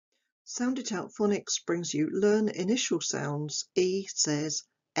Sound It Out Phonics brings you Learn Initial Sounds E Says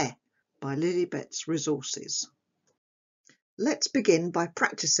E by Lilybet's Resources. Let's begin by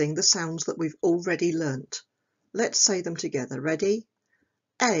practicing the sounds that we've already learnt. Let's say them together. Ready?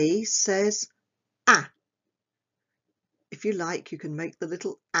 A says A. If you like, you can make the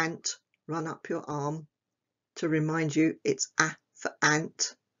little ant run up your arm to remind you it's A for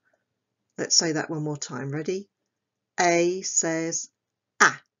ant. Let's say that one more time. Ready? A says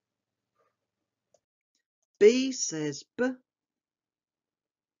A. B says B.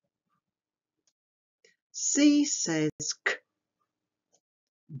 C says K.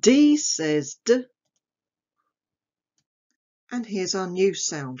 D says D. And here's our new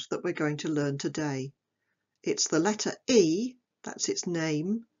sound that we're going to learn today. It's the letter E, that's its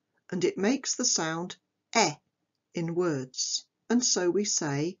name, and it makes the sound E in words. And so we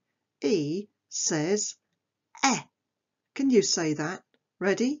say E says E. Can you say that?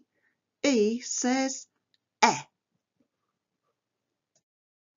 Ready? E says E.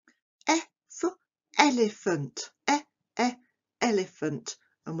 E for elephant. E, elephant.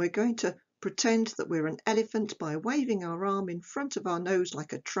 And we're going to pretend that we're an elephant by waving our arm in front of our nose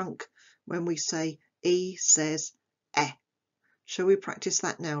like a trunk when we say E says E. Shall we practice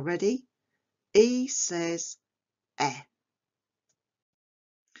that now? Ready? E says E.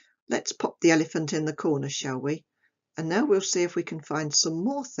 Let's pop the elephant in the corner, shall we? And now we'll see if we can find some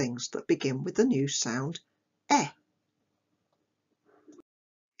more things that begin with the new sound E.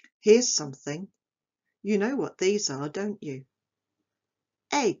 Here's something. You know what these are, don't you?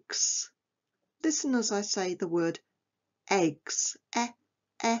 Eggs. Listen as I say the word eggs.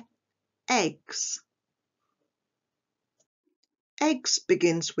 Eggs. Eggs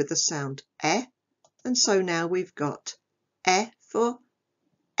begins with the sound E, and so now we've got E for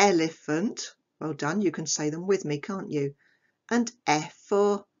elephant. Well done, you can say them with me, can't you? And E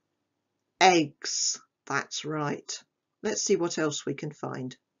for eggs. That's right. Let's see what else we can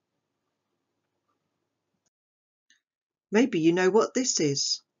find. Maybe you know what this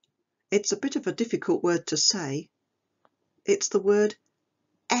is. It's a bit of a difficult word to say. It's the word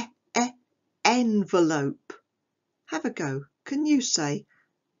envelope. Have a go. Can you say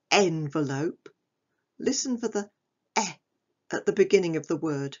envelope? Listen for the E at the beginning of the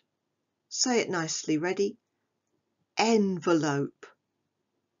word. Say it nicely. Ready? Envelope.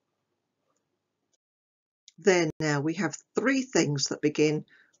 There now, we have three things that begin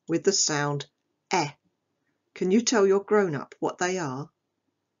with the sound E. Can you tell your grown-up what they are?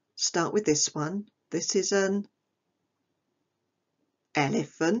 Start with this one. This is an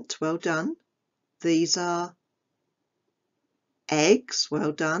elephant. Well done. These are eggs.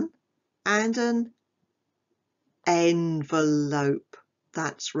 Well done. And an envelope.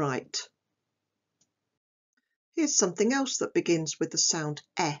 That's right. Here's something else that begins with the sound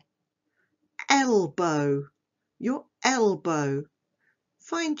E. Elbow. Your elbow.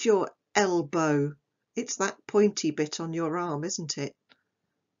 Find your elbow. It's that pointy bit on your arm, isn't it?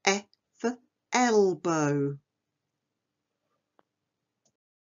 E for elbow.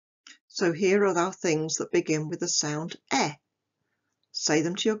 So here are our things that begin with the sound E. Say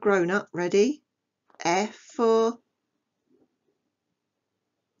them to your grown-up. Ready? E for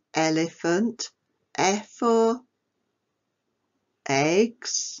elephant. E for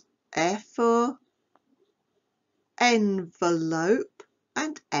eggs. E for envelope.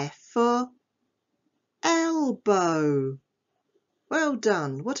 And F for elbow. Well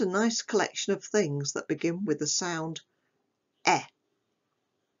done. What a nice collection of things that begin with the sound E.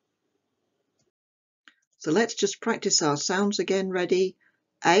 So let's just practice our sounds again. Ready?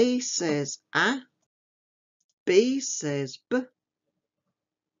 A says A. B says B.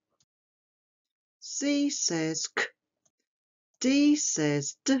 C says K. D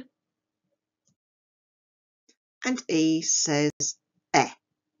says D. And E says E.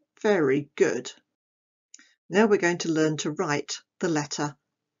 Very good. Now we're going to learn to write the letter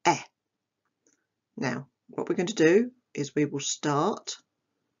E. Now, what we're going to do is we will start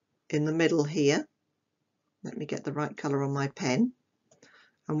in the middle here. Let me get the right colour on my pen.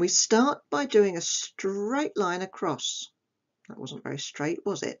 And we start by doing a straight line across. That wasn't very straight,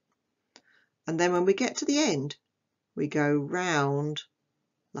 was it? And then when we get to the end, we go round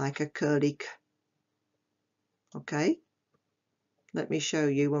like a curly K. Okay? Let me show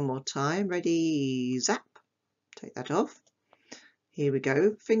you one more time. Ready? Zap. Take that off. Here we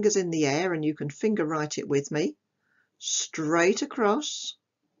go. Fingers in the air, and you can finger write it with me. Straight across,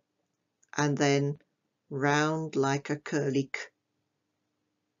 and then round like a curly K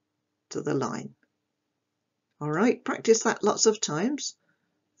to the line. All right, practice that lots of times,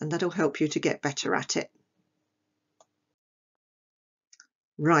 and that'll help you to get better at it.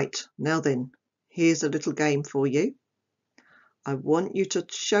 Right, now then, here's a little game for you. I want you to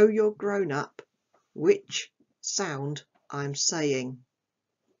show your grown-up which sound I'm saying.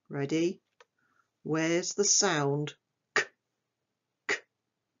 Ready? Where's the sound k, k?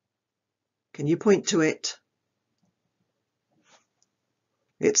 Can you point to it?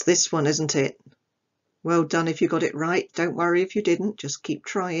 It's this one, isn't it? Well done if you got it right. Don't worry if you didn't, just keep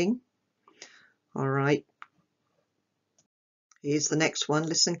trying. All right. Here's the next one.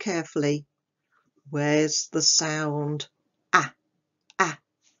 Listen carefully. Where's the sound ah, ah?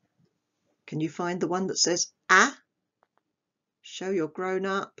 Can you find the one that says ah? Show your grown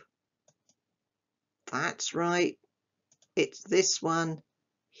up. That's right. It's this one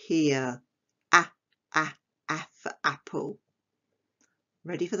here. Ah, ah, ah for apple.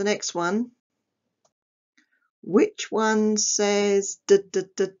 Ready for the next one? Which one says d d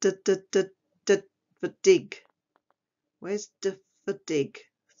d d d d d for dig? Where's d for dig?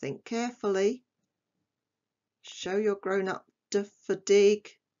 Think carefully. Show your grown up d for dig.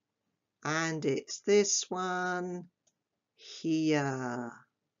 And it's this one here.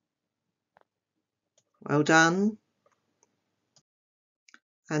 Well done.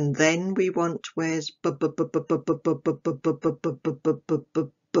 And then we want where's b b b b b b b b b b b b b b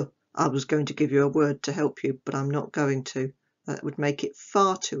b. I was going to give you a word to help you, but I'm not going to. That would make it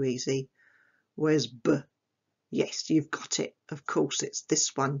far too easy. Where's b? Yes, you've got it. Of course, it's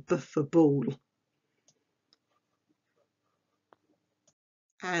this one, b for ball.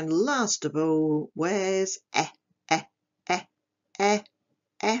 And last of all, where's e, e, e, e,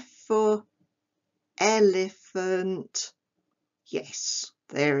 F for elephant. Yes,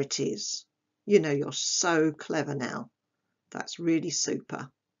 there it is. You know, you're so clever now. That's really super.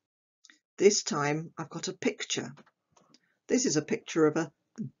 This time I've got a picture. This is a picture of a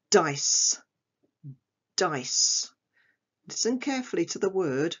dice. Dice. Listen carefully to the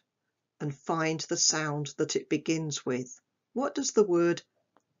word and find the sound that it begins with. What does the word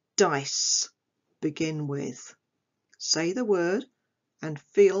dice begin with? Say the word and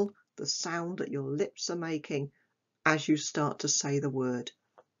feel the sound that your lips are making as you start to say the word.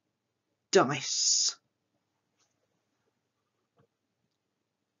 Dice.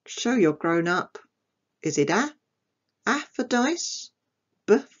 Show your grown up. Is it a? A for dice?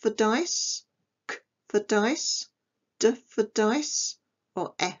 B for dice? K for dice? D for dice?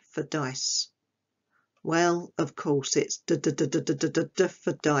 Or F for dice? Well, of course it's D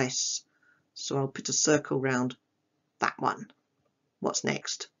for dice. So I'll put a circle round that one. What's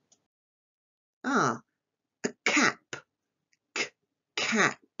next? Ah, a cap. K,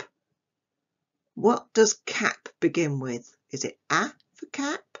 cap. What does cap begin with? Is it A for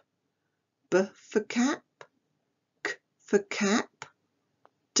cap? B for cap? K for cap?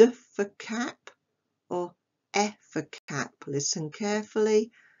 D for cap? Or F for cap? Listen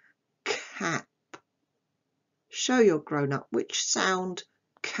carefully. Cap. Show your grown up which sound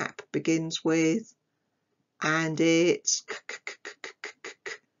cap begins with. And it's k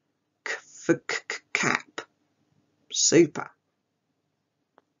for cap. Super.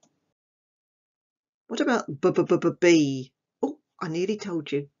 What about b? Oh, I nearly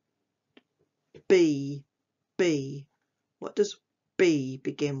told you. B. What does B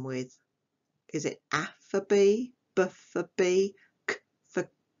begin with? Is it A for B, B for B, K for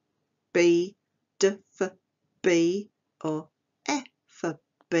B, D for B, or F for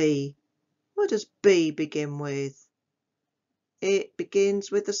B? What does B begin with? It begins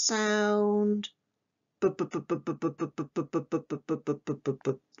with the sound.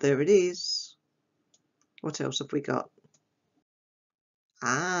 There it is. What else have we got?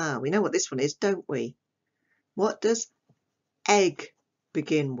 Ah, we know what this one is, don't we? What does egg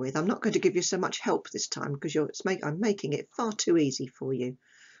begin with? I'm not going to give you so much help this time because I'm making it far too easy for you.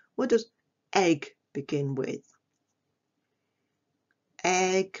 What does egg begin with?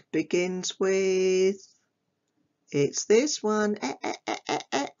 Egg begins with, it's this one,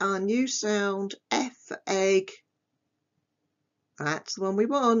 our new sound, F for egg. That's the one we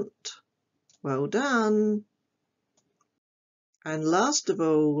want. Well done. And last of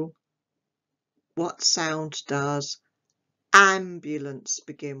all, what sound does ambulance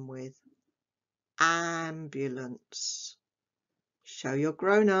begin with? Ambulance. Show you're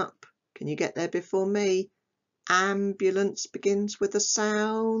grown up. Can you get there before me? Ambulance begins with a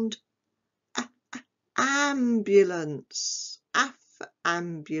sound. Ambulance. A for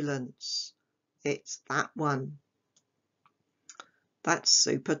ambulance. It's that one. That's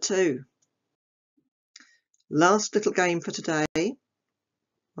super too. Last little game for today.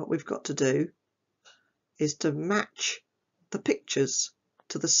 What we've got to do is to match the pictures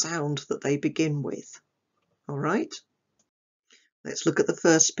to the sound that they begin with. All right? Let's look at the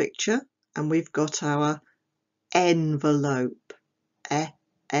first picture, and we've got our envelope.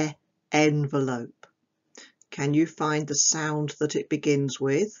 Envelope. Can you find the sound that it begins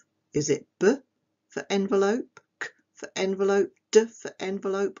with? Is it B for envelope, K for envelope, D for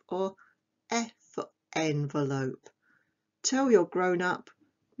envelope, or E for envelope? Tell your grown-up,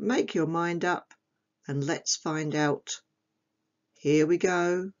 make your mind up, and let's find out. Here we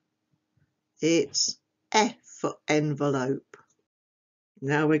go. It's E for envelope.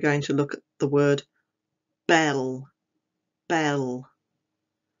 Now we're going to look at the word bell. Bell.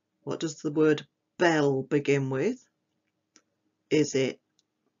 What does the word bell begin with? Is it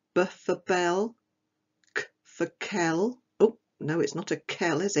B for bell, K for kell? Oh, no, it's not a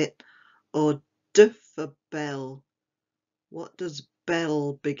kell, is it? Or D for bell? What does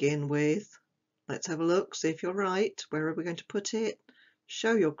bell begin with? Let's have a look, see if you're right. Where are we going to put it?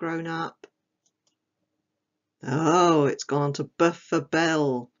 Show your grown up. Oh, it's gone to B for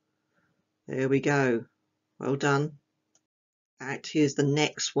bell. There we go. Well done. Right, here's the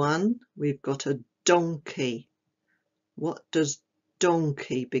next one. We've got a donkey. What does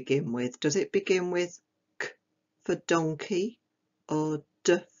donkey begin with? Does it begin with K for donkey or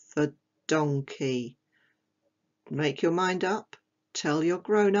D for donkey? Make your mind up, tell your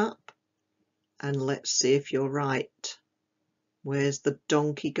grown up, and let's see if you're right. Where's the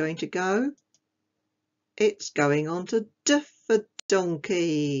donkey going to go? It's going on to D for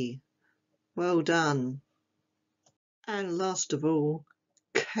donkey. Well done. And last of all,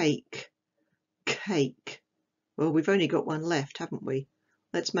 cake. Cake. Well, we've only got one left, haven't we?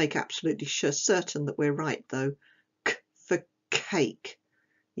 Let's make absolutely certain that we're right, though. K for cake.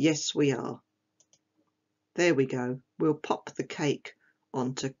 Yes, we are. There we go. We'll pop the cake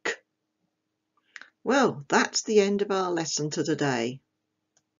onto K. Well, that's the end of our lesson to today.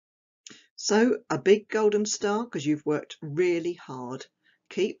 So a big golden star because you've worked really hard.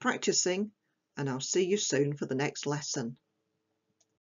 Keep practicing, and I'll see you soon for the next lesson.